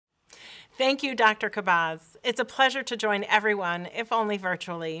Thank you, Dr. Kabaz. It's a pleasure to join everyone, if only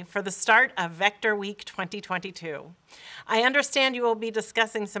virtually, for the start of Vector Week 2022. I understand you will be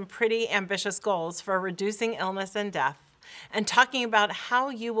discussing some pretty ambitious goals for reducing illness and death, and talking about how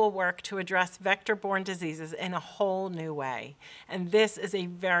you will work to address vector-borne diseases in a whole new way. And this is a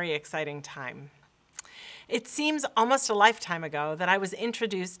very exciting time. It seems almost a lifetime ago that I was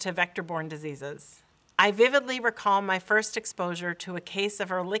introduced to vector-borne diseases. I vividly recall my first exposure to a case of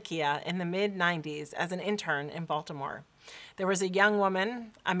Ehrlichia in the mid-90s as an intern in Baltimore. There was a young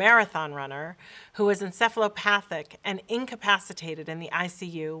woman, a marathon runner, who was encephalopathic and incapacitated in the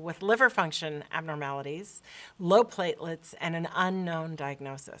ICU with liver function abnormalities, low platelets, and an unknown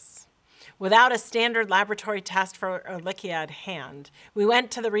diagnosis. Without a standard laboratory test for Ehrlichia at hand, we went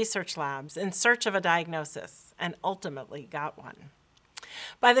to the research labs in search of a diagnosis and ultimately got one.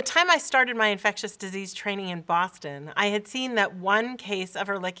 By the time I started my infectious disease training in Boston, I had seen that one case of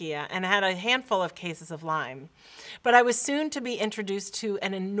Ehrlichia and had a handful of cases of Lyme. But I was soon to be introduced to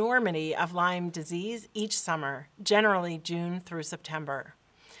an enormity of Lyme disease each summer, generally June through September.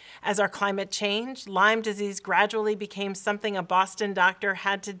 As our climate changed, Lyme disease gradually became something a Boston doctor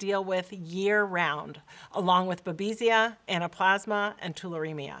had to deal with year-round, along with Babesia, Anaplasma, and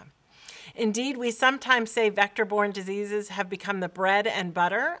tularemia. Indeed, we sometimes say vector-borne diseases have become the bread and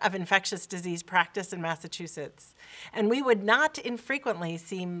butter of infectious disease practice in Massachusetts, and we would not infrequently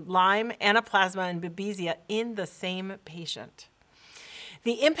see Lyme, Anaplasma, and Babesia in the same patient.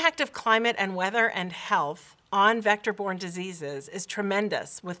 The impact of climate and weather and health on vector-borne diseases is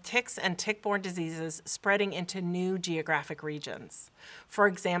tremendous, with ticks and tick-borne diseases spreading into new geographic regions. For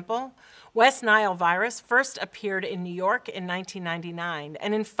example, West Nile virus first appeared in New York in 1999,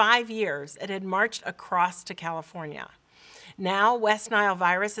 and in 5 years it had marched across to California. Now, West Nile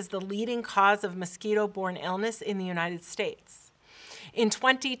virus is the leading cause of mosquito-borne illness in the United States. In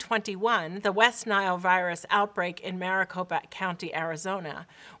 2021, the West Nile virus outbreak in Maricopa County, Arizona,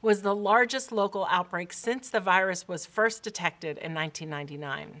 was the largest local outbreak since the virus was first detected in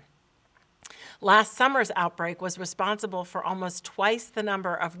 1999. Last summer's outbreak was responsible for almost twice the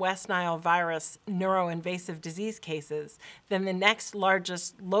number of West Nile virus neuroinvasive disease cases than the next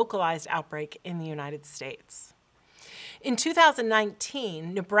largest localized outbreak in the United States. In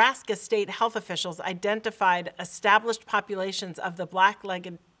 2019, Nebraska state health officials identified established populations of the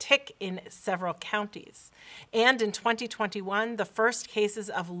black-legged tick in several counties. And in 2021, the first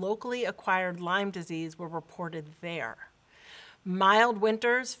cases of locally acquired Lyme disease were reported there. Mild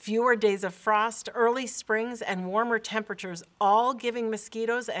winters, fewer days of frost, early springs, and warmer temperatures, all giving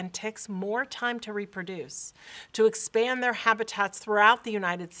mosquitoes and ticks more time to reproduce, to expand their habitats throughout the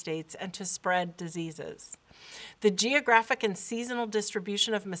United States, and to spread diseases. The geographic and seasonal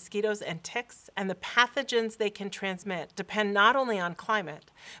distribution of mosquitoes and ticks and the pathogens they can transmit depend not only on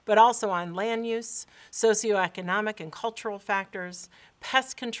climate, but also on land use, socioeconomic and cultural factors,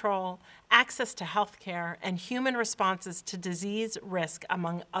 pest control, access to health care, and human responses to disease risk,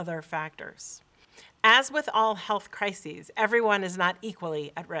 among other factors. As with all health crises, everyone is not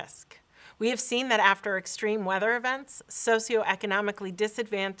equally at risk. We have seen that after extreme weather events, socioeconomically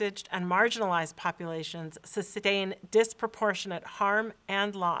disadvantaged and marginalized populations sustain disproportionate harm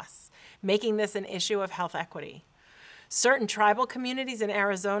and loss, making this an issue of health equity. Certain tribal communities in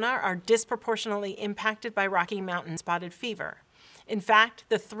Arizona are disproportionately impacted by Rocky Mountain spotted fever. In fact,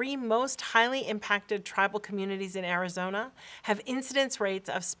 the 3 most highly impacted tribal communities in Arizona have incidence rates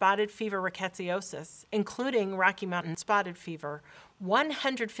of spotted fever rickettsiosis, including Rocky Mountain spotted fever,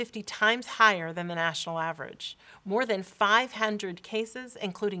 150 times higher than the national average. More than 500 cases,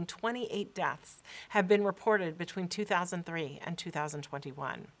 including 28 deaths, have been reported between 2003 and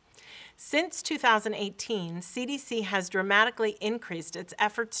 2021. Since 2018, CDC has dramatically increased its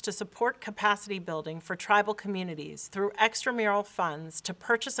efforts to support capacity building for tribal communities through extramural funds to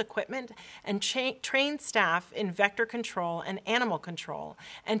purchase equipment and train staff in vector control and animal control,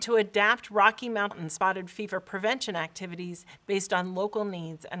 and to adapt Rocky Mountain spotted fever prevention activities based on local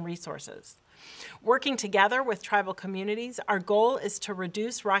needs and resources. Working together with tribal communities, our goal is to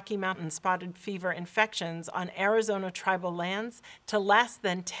reduce Rocky Mountain spotted fever infections on Arizona tribal lands to less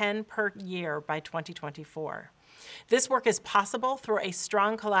than 10 per year by 2024. This work is possible through a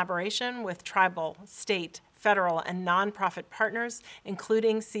strong collaboration with tribal, state, federal, and nonprofit partners,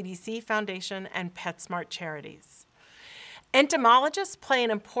 including CDC Foundation and PetSmart Charities. Entomologists play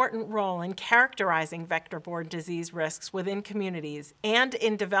an important role in characterizing vector-borne disease risks within communities and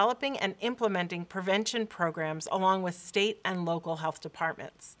in developing and implementing prevention programs along with state and local health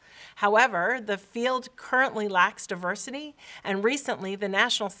departments. However, the field currently lacks diversity, and recently the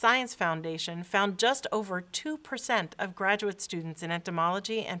National Science Foundation found just over 2% of graduate students in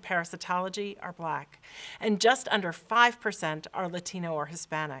entomology and parasitology are Black, and just under 5% are Latino or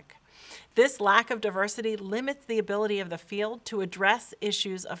Hispanic. This lack of diversity limits the ability of the field to address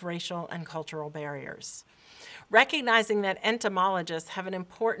issues of racial and cultural barriers. Recognizing that entomologists have an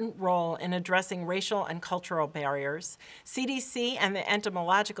important role in addressing racial and cultural barriers, CDC and the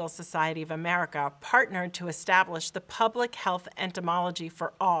Entomological Society of America partnered to establish the Public Health Entomology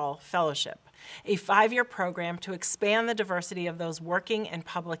for All Fellowship, a 5-year program to expand the diversity of those working in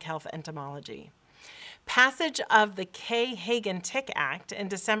public health entomology. Passage of the Kay Hagan Tick Act in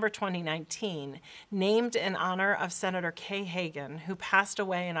December 2019, named in honor of Senator Kay Hagan, who passed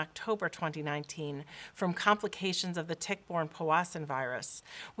away in October 2019 from complications of the tick-borne Powassan virus,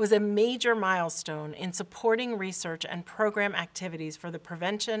 was a major milestone in supporting research and program activities for the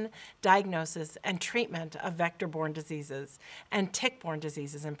prevention, diagnosis, and treatment of vector-borne diseases, and tick-borne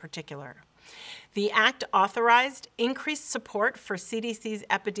diseases in particular. The Act authorized increased support for CDC's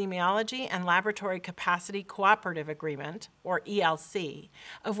Epidemiology and Laboratory Capacity Cooperative Agreement, or ELC,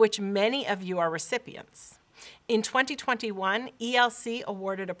 of which many of you are recipients. In 2021, ELC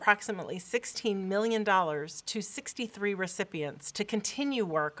awarded approximately $16 million to 63 recipients to continue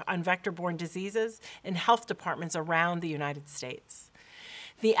work on vector-borne diseases in health departments around the United States.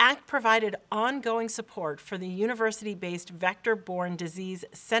 The Act provided ongoing support for the university-based Vector-Borne Disease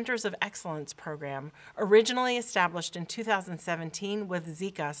Centers of Excellence program, originally established in 2017 with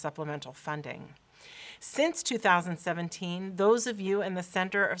Zika supplemental funding. Since 2017, those of you in the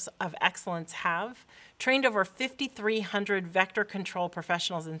Centers of Excellence have trained over 5,300 vector control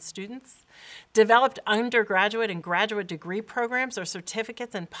professionals and students, developed undergraduate and graduate degree programs or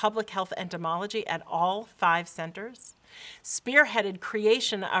certificates in public health entomology at all 5 centers, spearheaded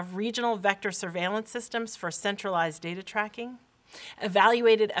creation of regional vector surveillance systems for centralized data tracking,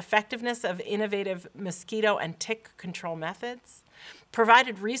 evaluated effectiveness of innovative mosquito and tick control methods,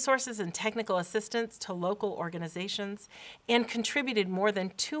 provided resources and technical assistance to local organizations, and contributed more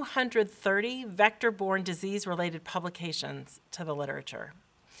than 230 vector-borne disease-related publications to the literature.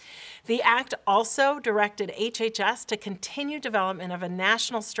 The Act also directed HHS to continue development of a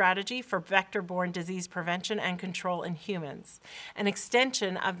national strategy for vector-borne disease prevention and control in humans, an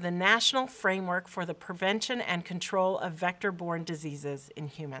extension of the National Framework for the Prevention and Control of Vector-Borne Diseases in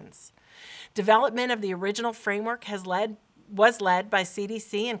Humans. Development of the original framework was led by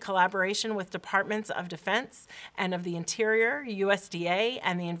CDC in collaboration with Departments of Defense and of the Interior, USDA,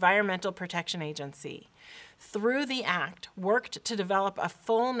 and the Environmental Protection Agency. Through the Act, worked to develop a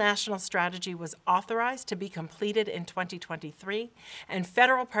full national strategy was authorized to be completed in 2023, and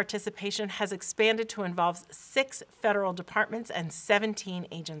federal participation has expanded to involve 6 federal departments and 17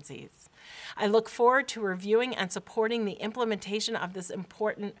 agencies. I look forward to reviewing and supporting the implementation of this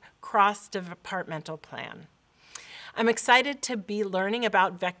important cross-departmental plan. I'm excited to be learning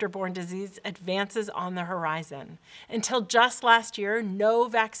about vector-borne disease advances on the horizon. Until just last year, no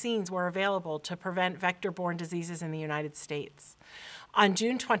vaccines were available to prevent vector-borne diseases in the United States. On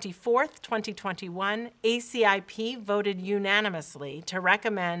June 24, 2021, ACIP voted unanimously to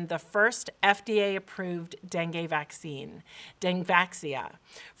recommend the first FDA-approved dengue vaccine, Dengvaxia,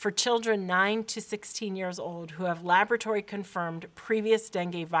 for children 9 to 16 years old who have laboratory-confirmed previous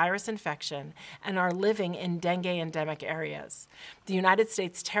dengue virus infection and are living in dengue endemic areas, the United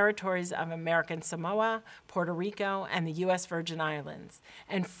States territories of American Samoa, Puerto Rico, and the U.S. Virgin Islands,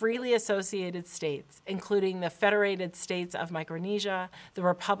 and freely associated states, including the Federated States of Micronesia, the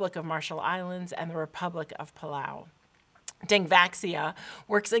Republic of Marshall Islands, and the Republic of Palau. Dengvaxia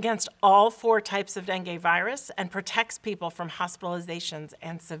works against all 4 types of dengue virus and protects people from hospitalizations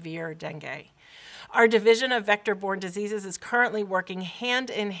and severe dengue. Our Division of Vector-Borne Diseases is currently working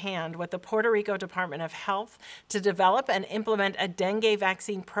hand in hand with the Puerto Rico Department of Health to develop and implement a dengue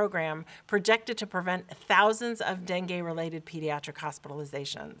vaccine program projected to prevent thousands of dengue-related pediatric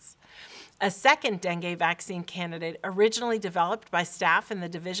hospitalizations. A second dengue vaccine candidate, originally developed by staff in the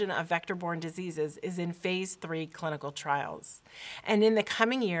Division of Vector-Borne Diseases, is in phase 3 clinical trials. And in the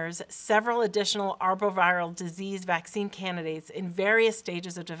coming years, several additional arboviral disease vaccine candidates in various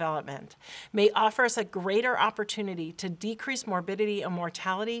stages of development may offer us a greater opportunity to decrease morbidity and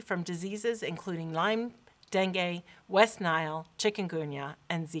mortality from diseases including Lyme, dengue, West Nile, chikungunya,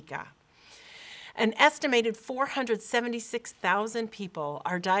 and Zika. An estimated 476,000 people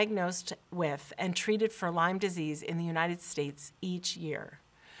are diagnosed with and treated for Lyme disease in the United States each year.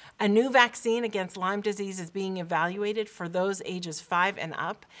 A new vaccine against Lyme disease is being evaluated for those ages 5 and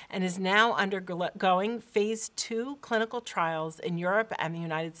up and is now undergoing phase 2 clinical trials in Europe and the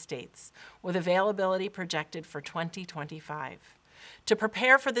United States, with availability projected for 2025. To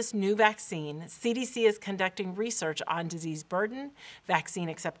prepare for this new vaccine, CDC is conducting research on disease burden, vaccine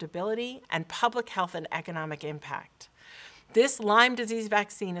acceptability, and public health and economic impact. This Lyme disease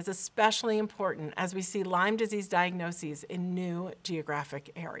vaccine is especially important as we see Lyme disease diagnoses in new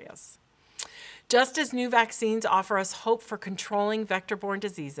geographic areas. Just as new vaccines offer us hope for controlling vector-borne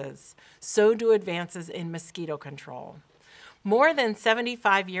diseases, so do advances in mosquito control. More than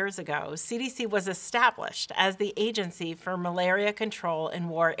 75 years ago, CDC was established as the agency for malaria control in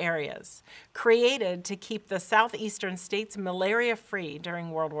war areas, created to keep the southeastern states malaria-free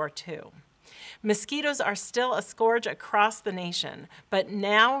during World War II. Mosquitoes are still a scourge across the nation, but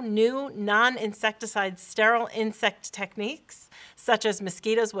now new non-insecticide sterile insect techniques, such as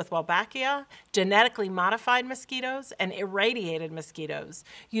mosquitoes with Wolbachia, genetically modified mosquitoes, and irradiated mosquitoes,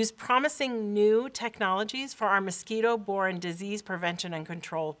 use promising new technologies for our mosquito-borne disease prevention and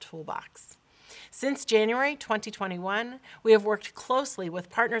control toolbox. Since January 2021, we have worked closely with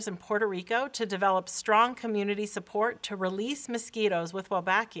partners in Puerto Rico to develop strong community support to release mosquitoes with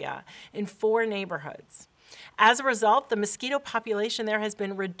Wolbachia in 4 neighborhoods. As a result, the mosquito population there has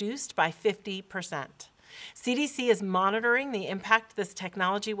been reduced by 50%. CDC is monitoring the impact this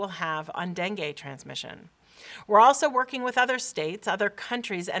technology will have on dengue transmission. We're also working with other states, other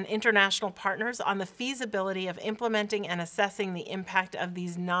countries, and international partners on the feasibility of implementing and assessing the impact of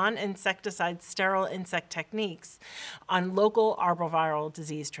these non-insecticide sterile insect techniques on local arboviral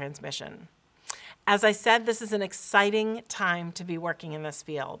disease transmission. As I said, this is an exciting time to be working in this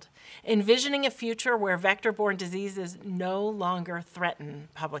field, envisioning a future where vector-borne diseases no longer threaten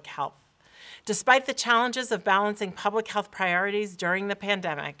public health. Despite the challenges of balancing public health priorities during the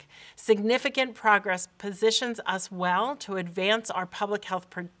pandemic, significant progress positions us well to advance our public health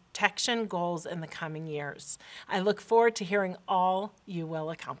protection goals in the coming years. I look forward to hearing all you will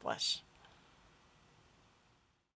accomplish.